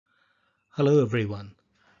Hello everyone.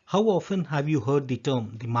 How often have you heard the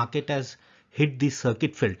term the market has hit the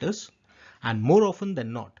circuit filters? And more often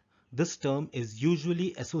than not, this term is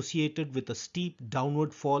usually associated with a steep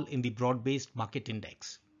downward fall in the broad-based market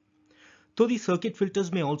index. Though the circuit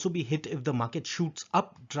filters may also be hit if the market shoots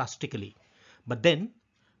up drastically. But then,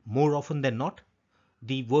 more often than not,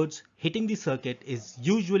 the words hitting the circuit is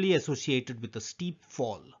usually associated with a steep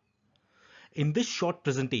fall. In this short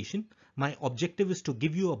presentation, my objective is to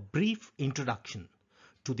give you a brief introduction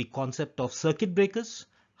to the concept of circuit breakers,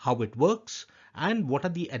 how it works, and what are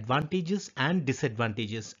the advantages and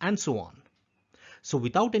disadvantages, and so on. So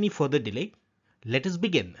without any further delay, let us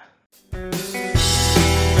begin.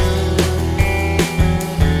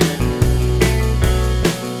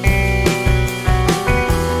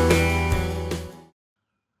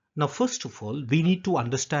 Now, first of all, we need to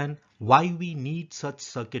understand why we need such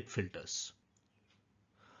circuit filters.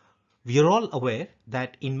 We are all aware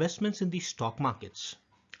that investments in the stock markets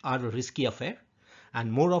are a risky affair,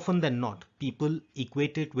 and more often than not, people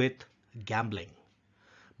equate it with gambling.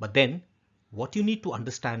 But then, what you need to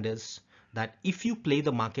understand is that if you play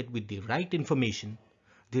the market with the right information,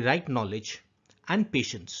 the right knowledge, and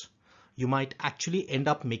patience, you might actually end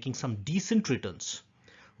up making some decent returns,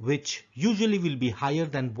 which usually will be higher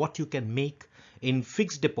than what you can make in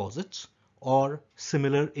fixed deposits or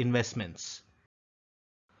similar investments.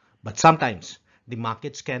 But sometimes the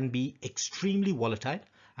markets can be extremely volatile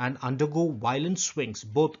and undergo violent swings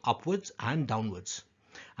both upwards and downwards.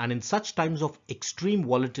 And in such times of extreme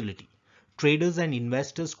volatility, traders and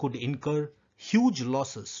investors could incur huge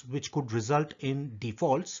losses which could result in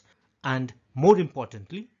defaults and, more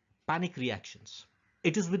importantly, panic reactions.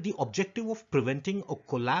 It is with the objective of preventing a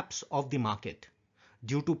collapse of the market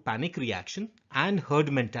due to panic reaction and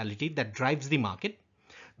herd mentality that drives the market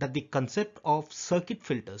that the concept of circuit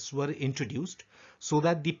filters were introduced so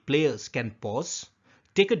that the players can pause,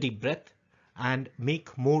 take a deep breath, and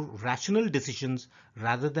make more rational decisions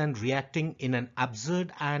rather than reacting in an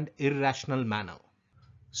absurd and irrational manner.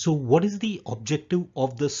 So what is the objective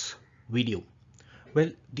of this video?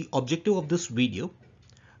 Well, the objective of this video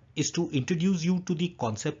is to introduce you to the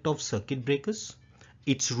concept of circuit breakers,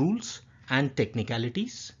 its rules and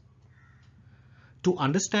technicalities, to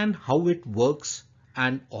understand how it works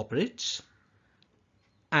and operates,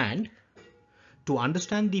 and to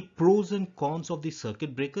understand the pros and cons of the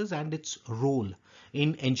circuit breakers and its role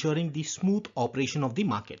in ensuring the smooth operation of the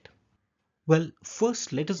market. Well,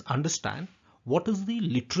 first let us understand what is the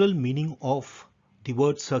literal meaning of the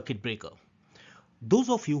word circuit breaker. Those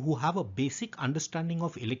of you who have a basic understanding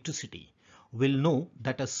of electricity will know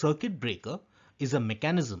that a circuit breaker is a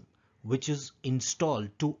mechanism which is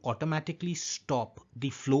installed to automatically stop the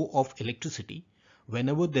flow of electricity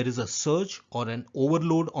whenever there is a surge or an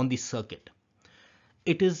overload on the circuit.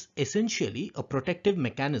 It is essentially a protective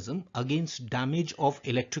mechanism against damage of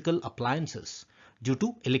electrical appliances due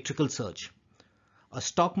to electrical surge. A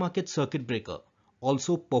stock market circuit breaker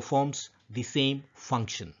also performs the same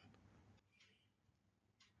function.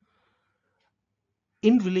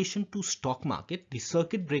 In relation to stock market, the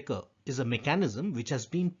circuit breaker is a mechanism which has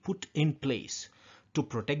been put in place to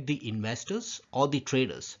protect the investors or the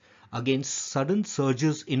traders against sudden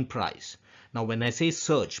surges in price. Now, when I say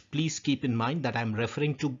surge, please keep in mind that I'm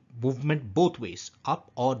referring to movement both ways,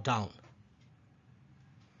 up or down.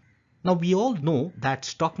 Now, we all know that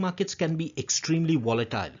stock markets can be extremely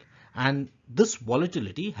volatile, and this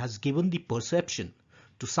volatility has given the perception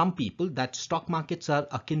to some people that stock markets are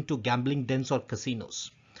akin to gambling dens or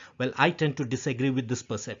casinos. Well, I tend to disagree with this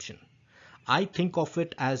perception. I think of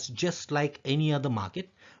it as just like any other market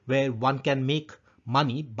where one can make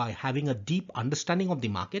money by having a deep understanding of the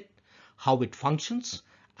market, how it functions,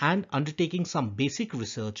 and undertaking some basic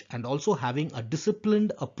research and also having a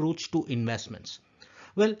disciplined approach to investments.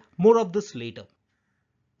 Well, more of this later.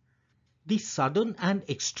 The sudden and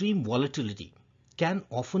extreme volatility can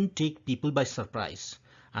often take people by surprise,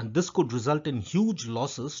 and this could result in huge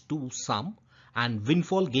losses to some and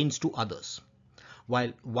windfall gains to others.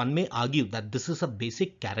 While one may argue that this is a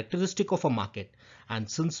basic characteristic of a market, and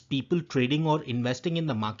since people trading or investing in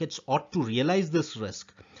the markets ought to realize this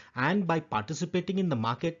risk, and by participating in the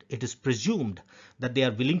market it is presumed that they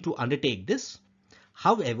are willing to undertake this.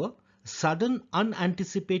 However, sudden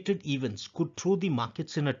unanticipated events could throw the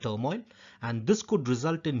markets in a turmoil, and this could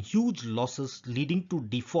result in huge losses leading to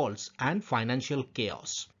defaults and financial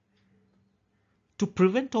chaos. To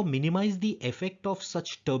prevent or minimize the effect of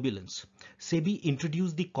such turbulence, SEBI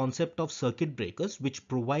introduced the concept of circuit breakers, which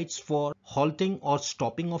provides for halting or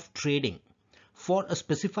stopping of trading for a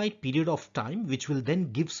specified period of time, which will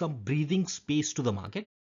then give some breathing space to the market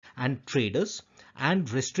and traders and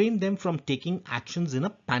restrain them from taking actions in a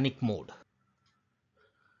panic mode.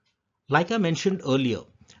 Like I mentioned earlier,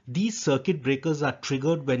 these circuit breakers are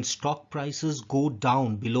triggered when stock prices go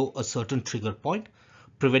down below a certain trigger point,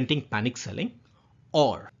 preventing panic selling,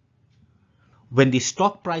 or when the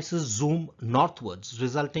stock prices zoom northwards,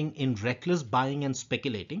 resulting in reckless buying and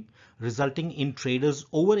speculating, resulting in traders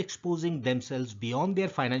overexposing themselves beyond their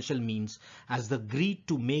financial means as the greed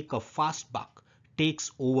to make a fast buck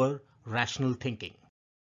takes over rational thinking.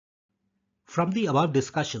 From the above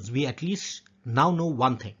discussions, we at least now know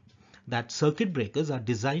one thing, that circuit breakers are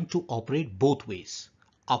designed to operate both ways,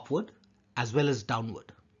 upward as well as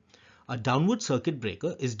downward. A downward circuit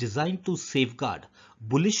breaker is designed to safeguard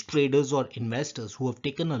bullish traders or investors who have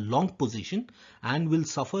taken a long position and will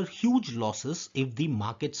suffer huge losses if the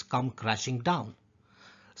markets come crashing down.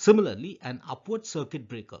 Similarly, an upward circuit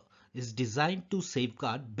breaker is designed to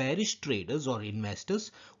safeguard bearish traders or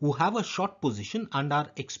investors who have a short position and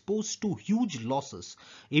are exposed to huge losses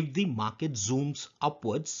if the market zooms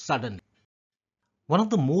upwards suddenly. One of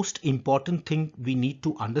the most important things we need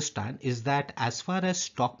to understand is that as far as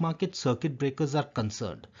stock market circuit breakers are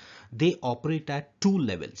concerned, they operate at two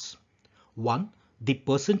levels. One, the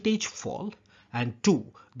percentage fall, and two,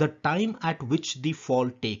 the time at which the fall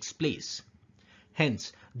takes place.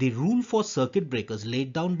 Hence, the rule for circuit breakers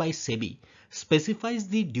laid down by SEBI specifies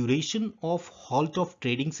the duration of halt of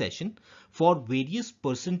trading session for various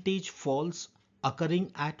percentage falls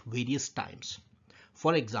occurring at various times.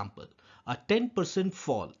 For example, a 10%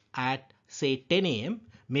 fall at say 10 a.m.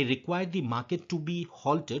 may require the market to be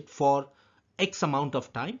halted for X amount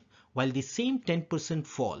of time, while the same 10%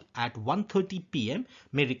 fall at 1:30 p.m.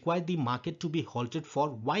 may require the market to be halted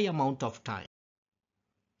for Y amount of time.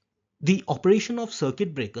 The operation of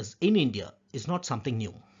circuit breakers in India is not something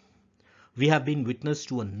new. We have been witness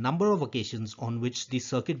to a number of occasions on which the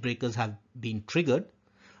circuit breakers have been triggered,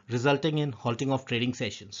 resulting in halting of trading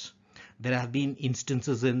sessions. There have been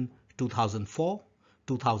instances in 2004,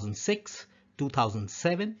 2006,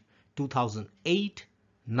 2007, 2008,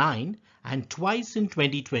 9 and twice in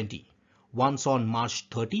 2020, once on March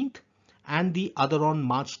 13th and the other on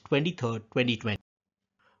March 23rd, 2020.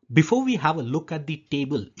 Before we have a look at the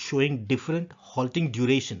table showing different halting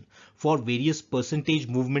duration for various percentage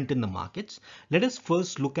movement in the markets, let us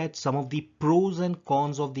first look at some of the pros and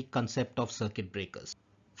cons of the concept of circuit breakers.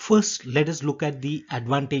 First, let us look at the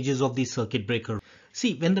advantages of the circuit breaker.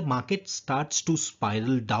 See, when the market starts to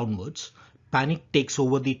spiral downwards, panic takes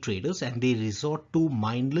over the traders and they resort to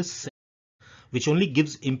mindless selling, which only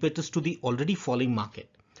gives impetus to the already falling market,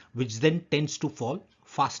 which then tends to fall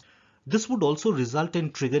fast. This would also result in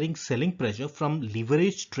triggering selling pressure from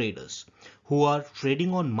leveraged traders who are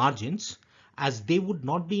trading on margins, as they would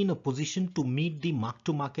not be in a position to meet the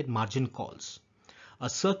mark-to-market margin calls. A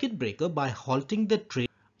circuit breaker, by halting the trade,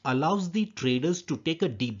 allows the traders to take a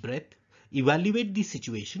deep breath, evaluate the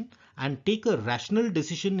situation and take a rational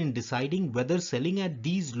decision in deciding whether selling at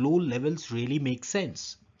these low levels really makes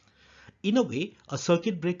sense. In a way, a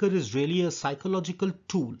circuit breaker is really a psychological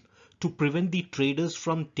tool to prevent the traders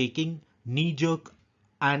from taking knee-jerk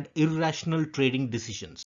and irrational trading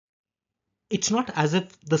decisions. It's not as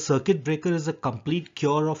if the circuit breaker is a complete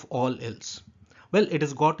cure of all ills. Well, it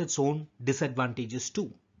has got its own disadvantages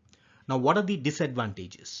too. Now, what are the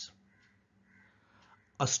disadvantages?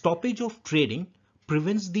 A stoppage of trading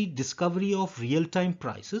prevents the discovery of real-time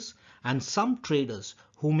prices, and some traders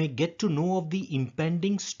who may get to know of the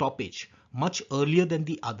impending stoppage much earlier than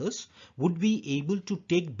the others would be able to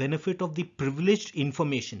take benefit of the privileged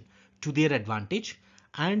information to their advantage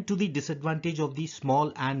and to the disadvantage of the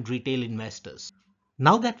small and retail investors.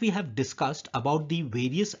 Now that we have discussed about the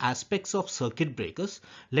various aspects of circuit breakers,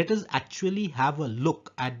 let us actually have a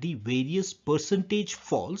look at the various percentage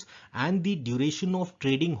falls and the duration of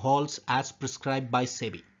trading halts as prescribed by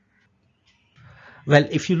SEBI. Well,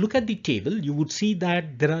 if you look at the table, you would see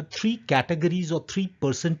that there are three categories or three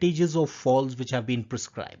percentages of falls which have been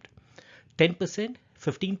prescribed: 10%,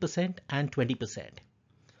 15% and 20%.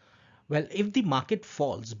 Well, if the market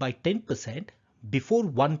falls by 10% before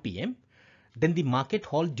 1 p.m., then the market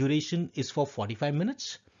halt duration is for 45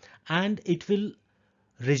 minutes and it will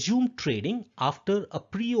resume trading after a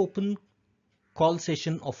pre-open call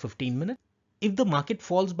session of 15 minutes. If the market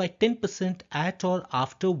falls by 10% at or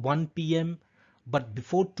after 1 p.m. but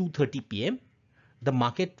before 2:30 p.m., the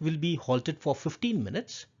market will be halted for 15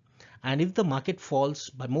 minutes. And if the market falls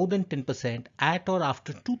by more than 10% at or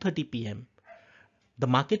after 2:30 p.m., the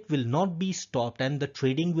market will not be stopped and the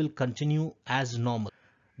trading will continue as normal.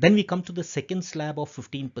 Then we come to the second slab of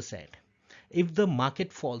 15%. If the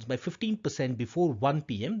market falls by 15% before 1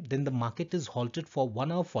 p.m., then the market is halted for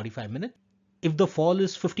 1 hour 45 minutes. If the fall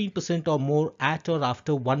is 15% or more at or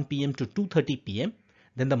after 1 p.m. to 2:30 p.m.,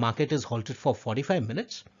 then the market is halted for 45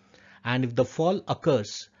 minutes. And if the fall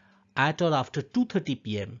occurs at or after 2:30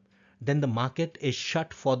 p.m., then the market is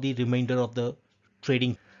shut for the remainder of the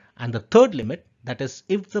trading. And the third limit, that is,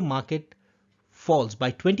 if the market falls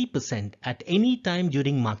by 20% at any time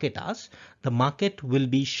during market hours, the market will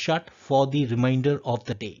be shut for the remainder of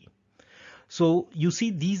the day. So you see,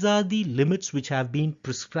 these are the limits which have been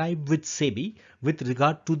prescribed with SEBI with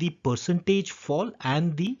regard to the percentage fall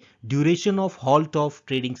and the duration of halt of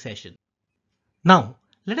trading session. Now,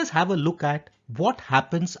 let us have a look at what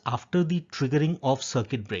happens after the triggering of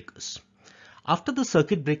circuit breakers. After the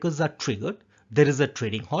circuit breakers are triggered, there is a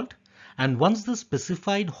trading halt, and once the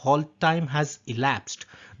specified halt time has elapsed,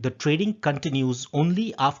 the trading continues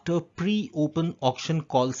only after pre-open auction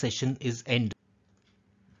call session is ended.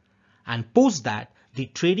 And post that, the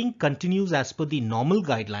trading continues as per the normal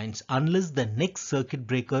guidelines unless the next circuit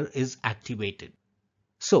breaker is activated.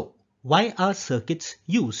 So, why are circuits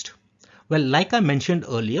used? Well, like I mentioned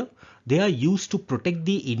earlier, they are used to protect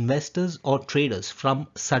the investors or traders from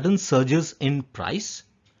sudden surges in price.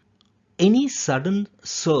 Any sudden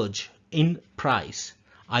surge in price,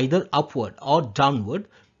 either upward or downward,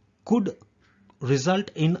 could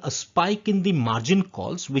result in a spike in the margin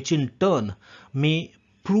calls, which in turn may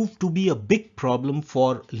prove to be a big problem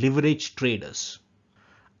for leverage traders.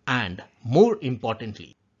 And more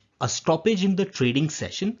importantly, a stoppage in the trading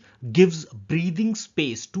session gives breathing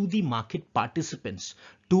space to the market participants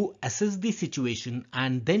to assess the situation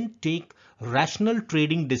and then take rational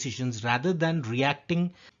trading decisions rather than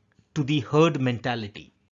reacting to the herd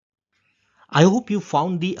mentality. I hope you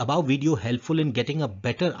found the above video helpful in getting a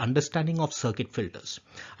better understanding of circuit filters.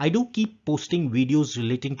 I do keep posting videos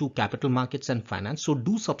relating to capital markets and finance, so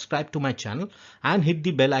do subscribe to my channel and hit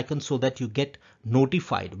the bell icon so that you get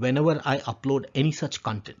notified whenever I upload any such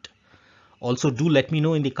content. Also, do let me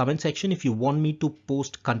know in the comment section if you want me to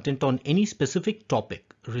post content on any specific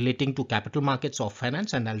topic relating to capital markets or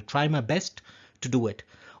finance, and I'll try my best to do it.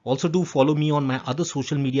 Also, do follow me on my other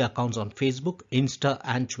social media accounts on Facebook, Insta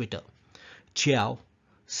and Twitter. Ciao,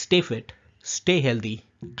 stay fit, stay healthy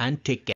and take care.